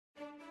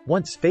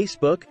Once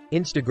Facebook,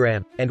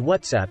 Instagram, and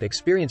WhatsApp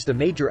experienced a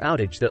major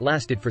outage that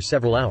lasted for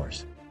several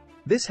hours.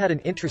 This had an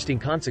interesting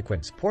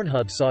consequence.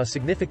 Pornhub saw a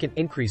significant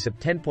increase of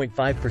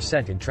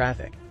 10.5% in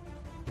traffic.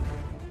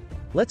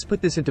 Let's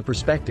put this into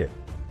perspective.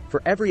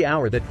 For every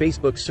hour that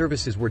Facebook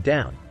services were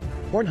down,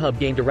 Pornhub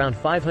gained around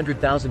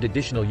 500,000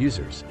 additional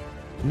users.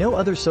 No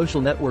other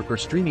social network or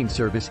streaming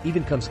service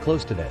even comes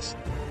close to this.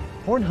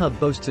 Pornhub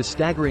boasts a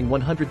staggering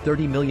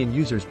 130 million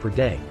users per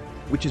day,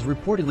 which is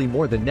reportedly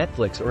more than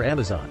Netflix or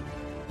Amazon.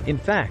 In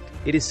fact,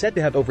 it is said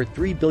to have over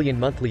 3 billion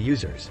monthly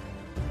users.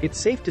 It's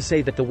safe to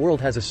say that the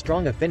world has a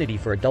strong affinity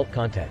for adult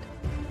content.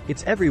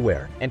 It's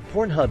everywhere, and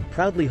Pornhub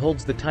proudly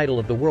holds the title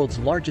of the world's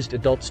largest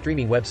adult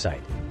streaming website.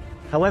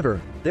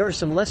 However, there are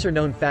some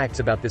lesser-known facts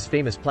about this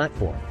famous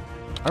platform.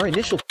 Our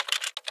initial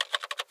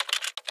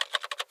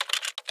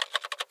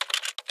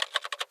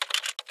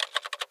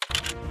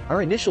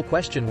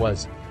question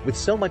was, with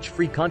so much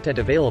free content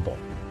available,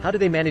 how do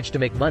they manage to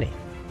make money?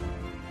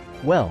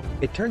 Well,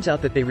 it turns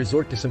out that they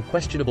resort to some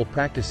questionable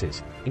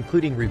practices,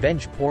 including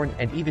revenge porn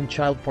and even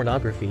child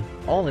pornography,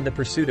 all in the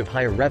pursuit of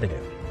higher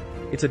revenue.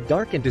 It's a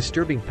dark and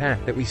disturbing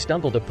path that we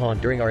stumbled upon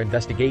during our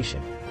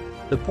investigation.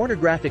 The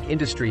pornographic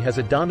industry has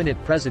a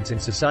dominant presence in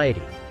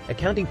society,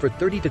 accounting for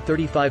 30 to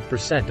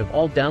 35% of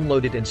all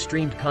downloaded and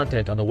streamed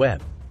content on the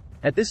web.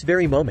 At this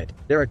very moment,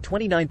 there are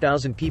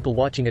 29,000 people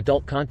watching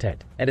adult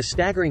content, and a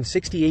staggering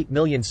 68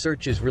 million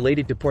searches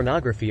related to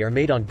pornography are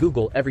made on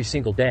Google every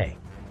single day.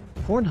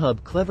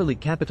 Pornhub cleverly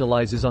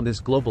capitalizes on this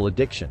global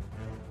addiction.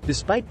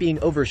 Despite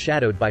being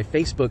overshadowed by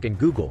Facebook and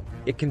Google,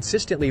 it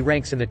consistently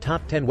ranks in the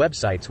top 10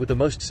 websites with the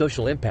most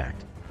social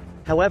impact.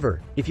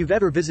 However, if you've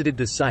ever visited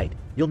this site,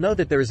 you'll know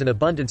that there is an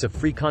abundance of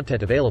free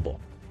content available.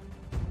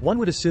 One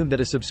would assume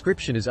that a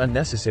subscription is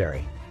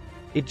unnecessary.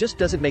 It just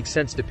doesn't make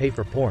sense to pay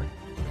for porn.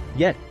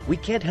 Yet, we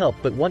can't help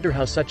but wonder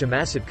how such a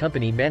massive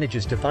company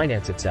manages to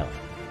finance itself.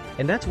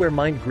 And that's where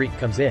MindGeek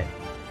comes in.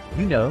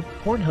 You know,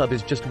 Pornhub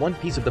is just one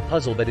piece of the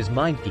puzzle that is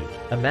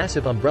MindGeek, a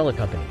massive umbrella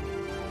company.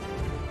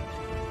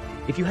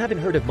 If you haven't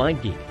heard of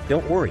MindGeek,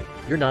 don't worry,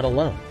 you're not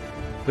alone.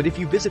 But if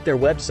you visit their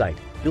website,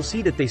 you'll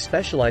see that they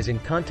specialize in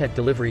content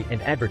delivery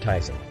and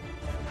advertising.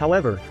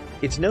 However,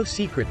 it's no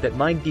secret that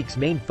MindGeek's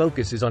main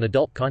focus is on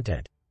adult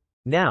content.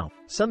 Now,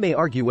 some may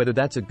argue whether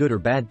that's a good or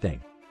bad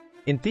thing.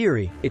 In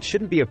theory, it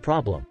shouldn't be a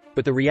problem,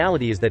 but the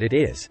reality is that it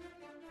is.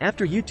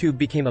 After YouTube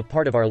became a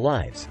part of our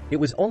lives, it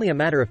was only a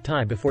matter of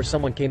time before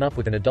someone came up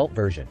with an adult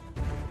version.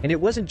 And it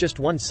wasn't just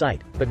one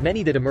site, but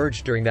many that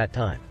emerged during that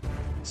time.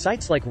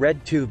 Sites like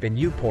RedTube and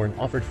YouPorn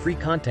offered free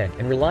content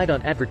and relied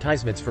on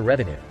advertisements for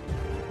revenue.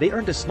 They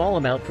earned a small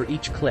amount for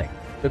each click,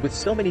 but with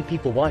so many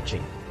people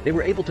watching, they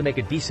were able to make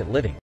a decent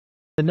living.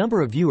 The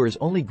number of viewers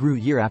only grew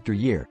year after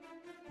year.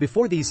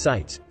 Before these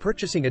sites,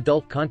 purchasing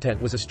adult content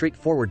was a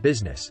straightforward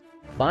business.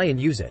 Buy and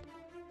use it.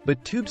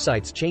 But tube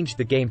sites changed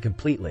the game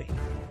completely.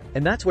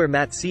 And that's where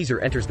Matt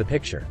Caesar enters the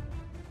picture.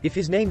 If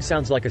his name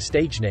sounds like a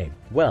stage name,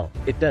 well,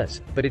 it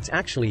does, but it's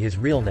actually his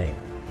real name.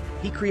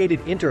 He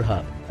created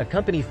Interhub, a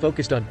company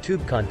focused on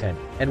tube content,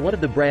 and one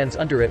of the brands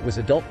under it was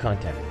adult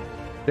content.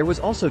 There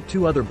was also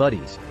two other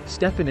buddies,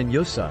 Stefan and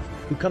Yosef,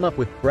 who come up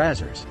with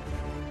Brazzers.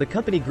 The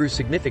company grew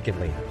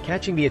significantly,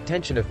 catching the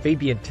attention of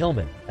Fabian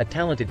Tillman, a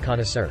talented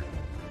connoisseur.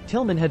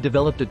 Tillman had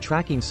developed a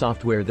tracking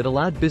software that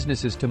allowed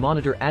businesses to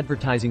monitor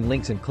advertising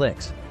links and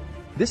clicks.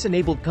 This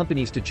enabled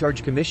companies to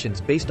charge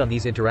commissions based on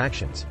these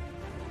interactions.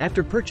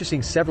 After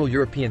purchasing several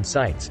European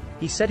sites,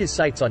 he set his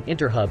sights on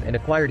Interhub and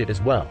acquired it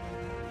as well.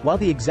 While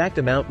the exact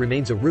amount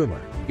remains a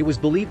rumor, it was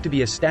believed to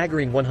be a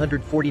staggering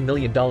 $140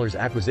 million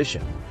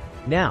acquisition.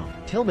 Now,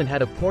 Tillman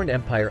had a porn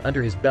empire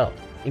under his belt,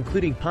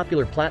 including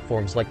popular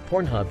platforms like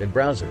Pornhub and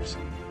Brazzers.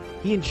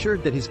 He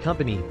ensured that his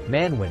company,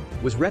 Manwin,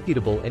 was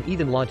reputable and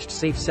even launched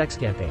safe sex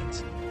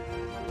campaigns.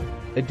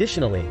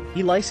 Additionally,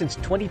 he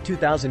licensed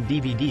 22,000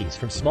 DVDs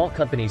from small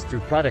companies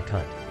through Product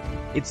Hunt.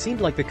 It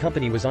seemed like the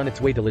company was on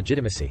its way to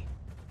legitimacy.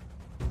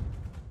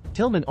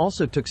 Tillman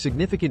also took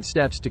significant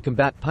steps to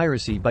combat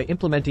piracy by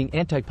implementing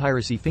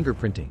anti-piracy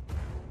fingerprinting.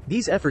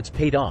 These efforts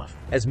paid off,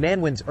 as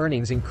Manwin's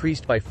earnings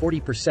increased by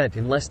 40%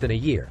 in less than a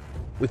year,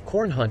 with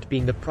Corn Hunt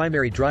being the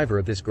primary driver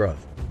of this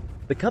growth.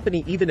 The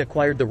company even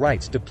acquired the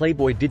rights to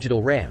Playboy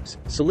Digital Rams,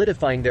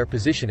 solidifying their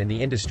position in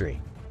the industry.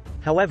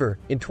 However,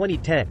 in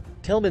 2010,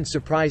 Tillman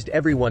surprised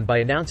everyone by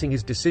announcing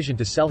his decision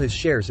to sell his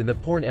shares in the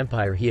porn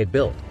empire he had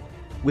built.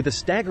 With a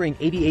staggering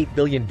 88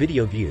 billion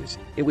video views,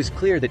 it was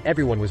clear that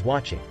everyone was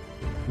watching.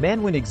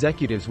 Manwin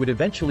executives would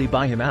eventually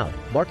buy him out,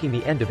 marking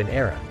the end of an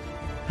era.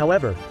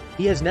 However,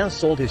 he has now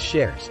sold his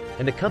shares,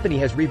 and the company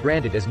has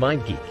rebranded as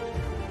MindGeek.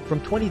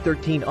 From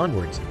 2013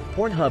 onwards,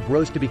 Pornhub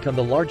rose to become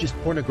the largest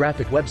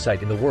pornographic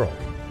website in the world.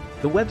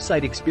 The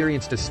website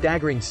experienced a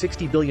staggering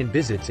 60 billion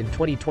visits in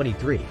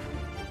 2023.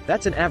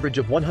 That's an average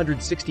of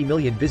 160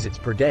 million visits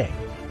per day.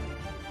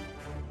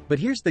 But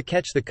here's the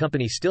catch: the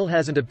company still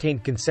hasn't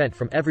obtained consent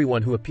from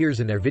everyone who appears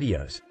in their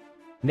videos.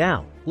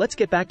 Now, let's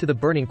get back to the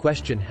burning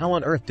question: how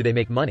on earth do they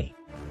make money?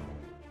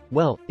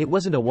 Well, it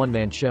wasn't a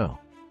one-man show.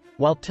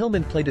 While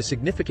Tillman played a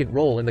significant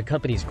role in the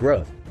company's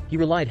growth, he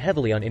relied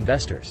heavily on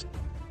investors.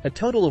 A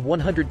total of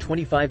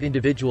 125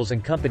 individuals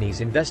and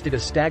companies invested a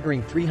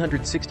staggering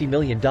 $360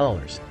 million,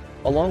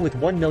 along with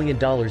 $1 million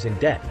in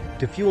debt,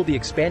 to fuel the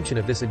expansion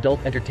of this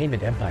adult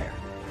entertainment empire.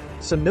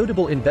 Some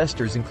notable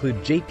investors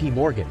include J.P.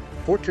 Morgan,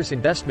 Fortress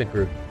Investment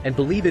Group, and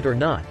believe it or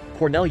not,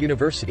 Cornell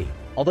University,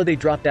 although they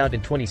dropped out in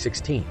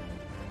 2016.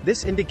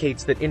 This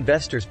indicates that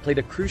investors played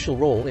a crucial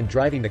role in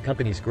driving the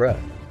company's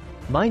growth.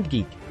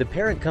 MindGeek, the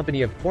parent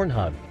company of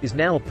Pornhub, is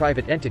now a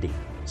private entity,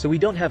 so we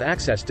don't have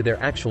access to their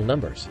actual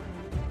numbers.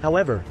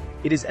 However,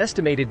 it is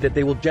estimated that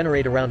they will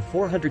generate around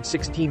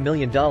 $416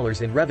 million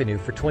in revenue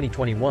for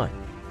 2021.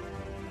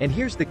 And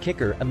here's the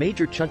kicker: a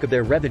major chunk of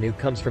their revenue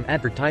comes from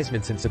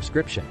advertisements and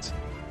subscriptions.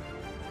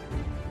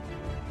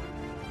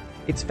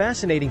 It's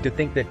fascinating to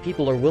think that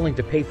people are willing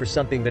to pay for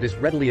something that is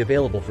readily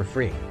available for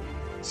free.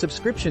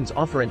 Subscriptions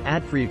offer an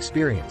ad-free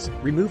experience,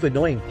 remove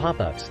annoying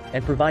pop-ups,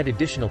 and provide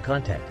additional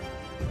content.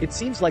 It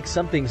seems like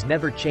some things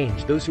never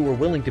change. Those who were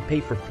willing to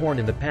pay for porn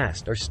in the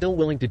past are still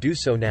willing to do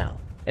so now,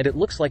 and it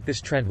looks like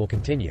this trend will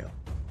continue.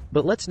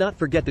 But let's not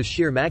forget the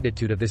sheer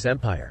magnitude of this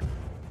empire.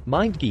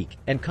 MindGeek,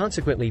 and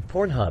consequently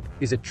Pornhub,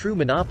 is a true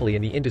monopoly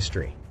in the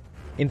industry.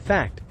 In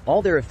fact,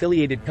 all their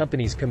affiliated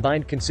companies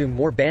combined consume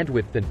more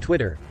bandwidth than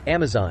Twitter,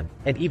 Amazon,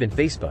 and even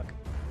Facebook.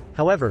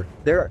 However,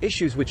 there are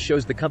issues which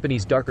shows the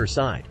company's darker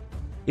side.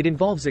 It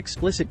involves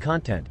explicit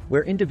content,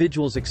 where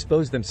individuals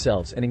expose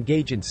themselves and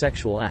engage in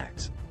sexual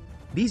acts.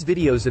 These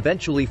videos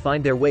eventually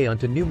find their way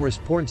onto numerous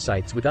porn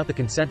sites without the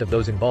consent of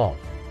those involved.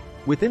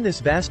 Within this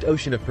vast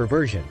ocean of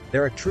perversion,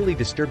 there are truly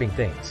disturbing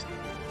things.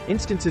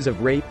 Instances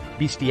of rape,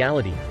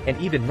 bestiality, and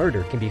even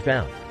murder can be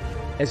found.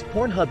 As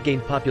Pornhub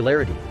gained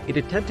popularity, it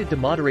attempted to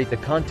moderate the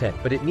content,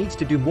 but it needs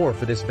to do more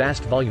for this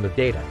vast volume of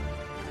data.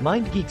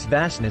 MindGeek's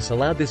vastness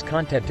allowed this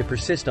content to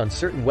persist on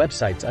certain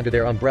websites under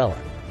their umbrella.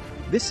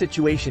 This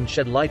situation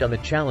shed light on the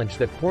challenge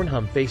that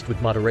Pornhub faced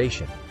with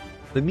moderation.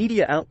 The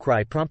media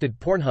outcry prompted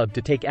Pornhub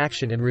to take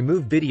action and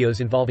remove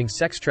videos involving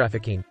sex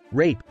trafficking,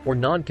 rape, or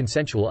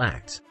non-consensual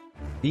acts.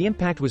 The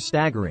impact was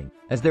staggering,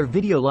 as their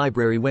video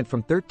library went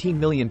from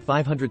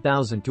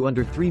 13,500,000 to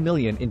under 3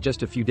 million in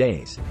just a few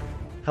days.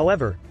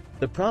 However,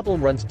 the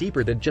problem runs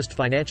deeper than just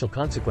financial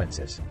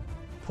consequences.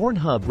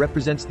 Pornhub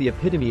represents the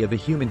epitome of a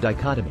human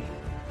dichotomy.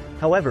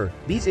 However,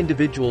 these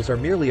individuals are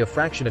merely a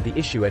fraction of the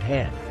issue at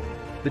hand.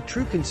 The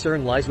true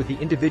concern lies with the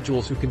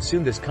individuals who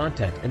consume this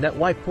content, and that's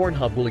why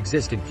Pornhub will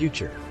exist in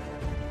future.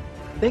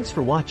 Thanks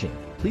for watching.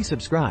 Please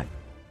subscribe.